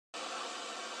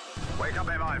Wake up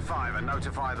MI5 and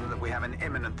notify them that we have an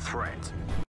imminent threat.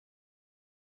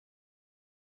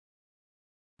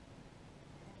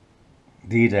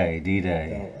 D-Day,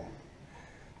 D-Day.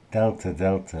 Delta,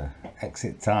 Delta.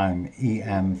 Exit time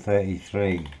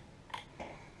EM33.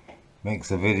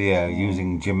 Makes a video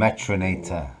using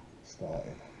GEMETRIA,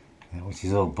 which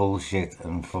is all bullshit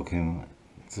and fucking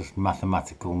just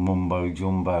mathematical mumbo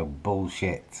jumbo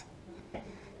bullshit.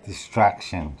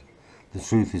 Distraction. The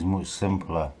truth is much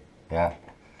simpler, yeah?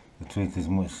 The truth is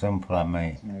much simpler,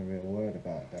 mate. There's no real word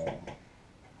about Delta.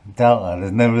 Delta,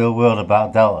 there's no real word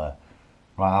about Delta.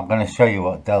 Right, I'm going to show you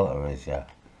what Delta is, yeah?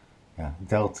 Yeah,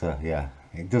 Delta, yeah.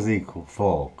 It does equal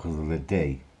 4 because of the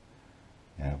D.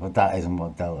 Yeah, but that isn't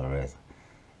what Delta is.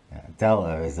 Yeah,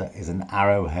 Delta is an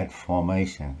arrowhead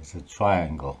formation. It's a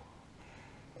triangle.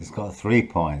 It's got 3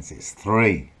 points. It's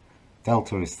 3.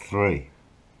 Delta is 3.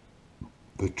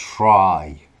 The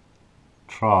tri.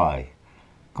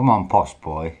 Come on, posh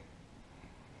boy.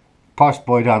 Posh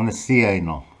boy down the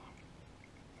c-ANxL.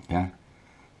 Yeah?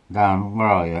 Down, where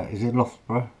are you? Is it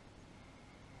Loughborough?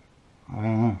 I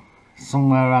don't know.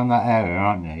 Somewhere around that area,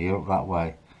 aren't you? You're up that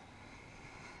way.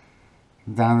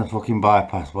 Down the fucking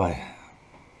bypass way.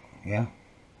 Yeah?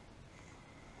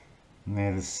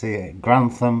 Near the C,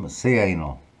 Grantham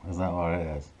c-ANxL. Is that what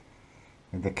it is?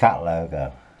 With the cat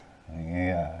logo.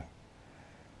 Yeah.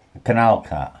 The canal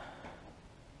cat.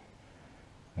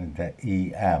 With the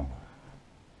EM.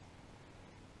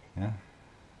 Yeah?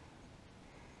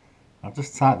 I'll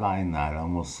just type that in there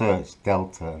and we'll search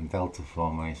Delta and Delta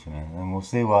formation and we'll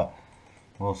see what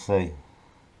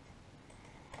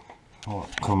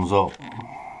comes up.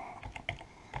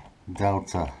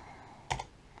 Delta.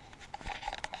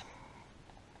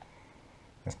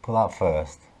 Let's put that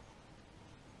first.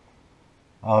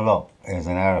 Oh look, here's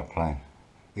an aeroplane.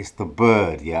 It's the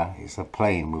bird, yeah? It's a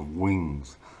plane with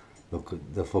wings. Look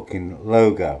at the fucking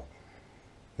logo.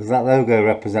 Does that logo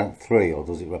represent 3 or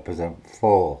does it represent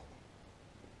 4?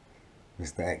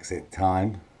 It's the exit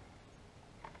time.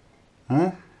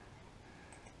 Huh?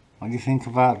 What do you think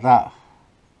about that?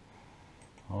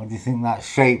 What do you think that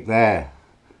shape there?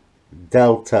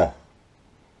 Delta.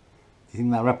 Do you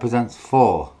think that represents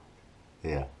 4?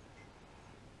 Yeah.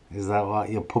 Is that what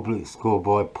your public school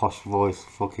boy, posh voice,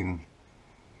 fucking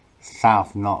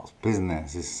South Knots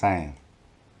business is saying?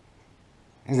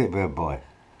 Is it, bird boy?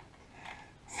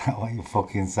 Is that what you're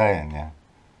fucking saying, yeah?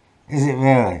 Is it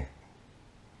really?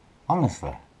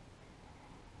 Honestly.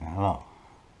 Yeah, look.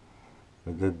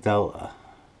 With the Delta.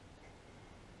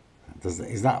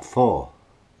 Is that 4?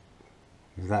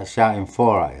 Is that shouting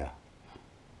 4 at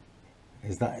you?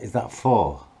 Is that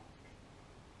 4?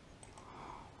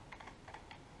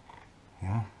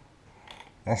 Yeah.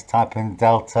 Let's type in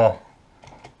Delta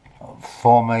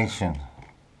formation.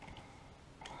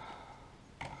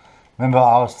 Remember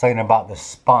I was saying about the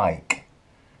spike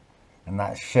and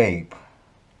that shape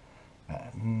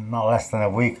not less than a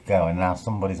week ago, and now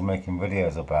somebody's making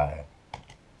videos about it.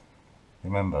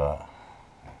 Remember that?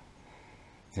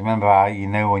 Do you remember how you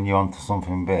know when you're onto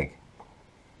something big?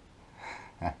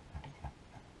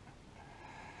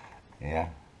 Yeah.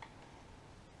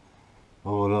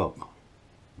 Oh look,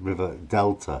 River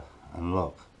Delta, and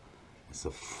look, it's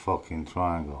a fucking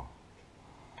triangle.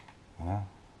 Yeah.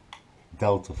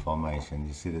 Delta formation.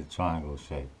 You see the triangle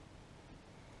shape.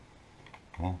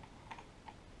 Yeah.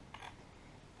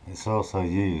 It's also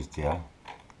used, yeah,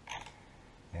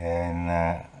 in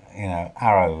you know,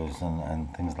 arrows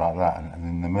and things like that, and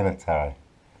in the military.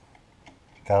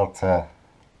 Delta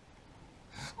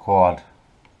squad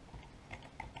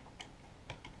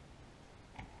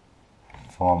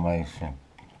formation.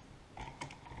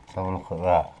 Let's have a look at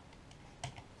that.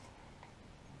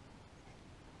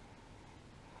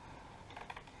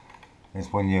 It's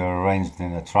when you're arranged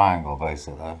in a triangle,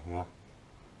 basically, yeah.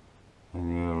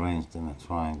 When you're arranged in a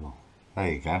triangle. There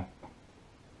you go.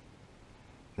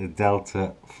 The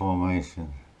Delta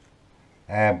formation.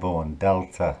 Airborne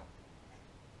Delta.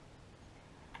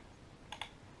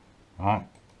 Right.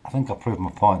 I think I proved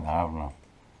my point there, haven't I?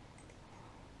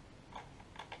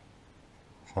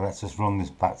 So let's just run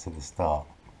this back to the start.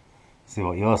 See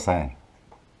what you're saying.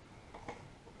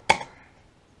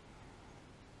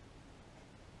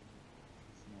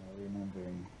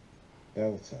 Remembering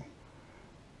Delta.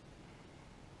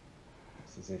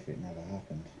 It's as if it never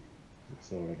happened.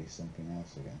 It's already something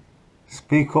else again.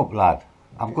 Speak up, lad.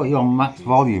 I've got you on max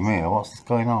volume here. What's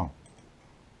going on?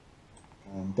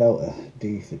 Delta.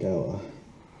 D for Delta.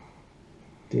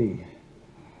 D.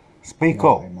 Speak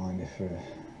up. Reminder for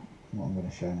what I'm going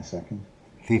to show in a second.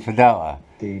 D for Delta.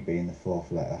 D being the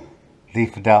 4th letter. D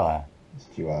for Delta. It's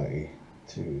duality.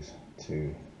 2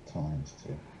 times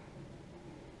 2.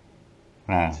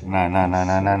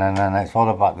 No. It's all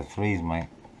about the threes, mate.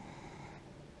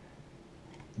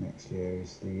 Next year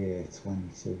is the year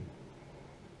 22.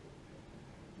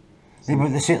 Yeah, but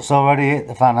the shit's already hit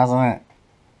the fan, hasn't it?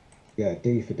 Yeah,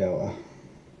 D for Delta.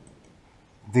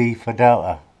 D for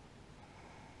Delta.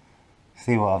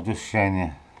 See what I've just shown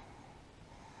you.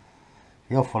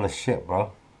 You're full of shit,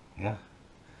 bro. Yeah.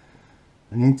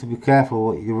 You need to be careful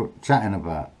what you're chatting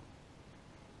about.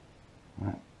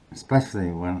 Right? Especially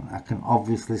when I can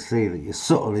obviously see that you're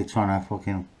subtly trying to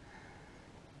fucking,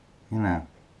 you know,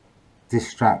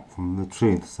 distract from the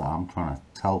truth that I'm trying to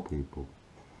tell people.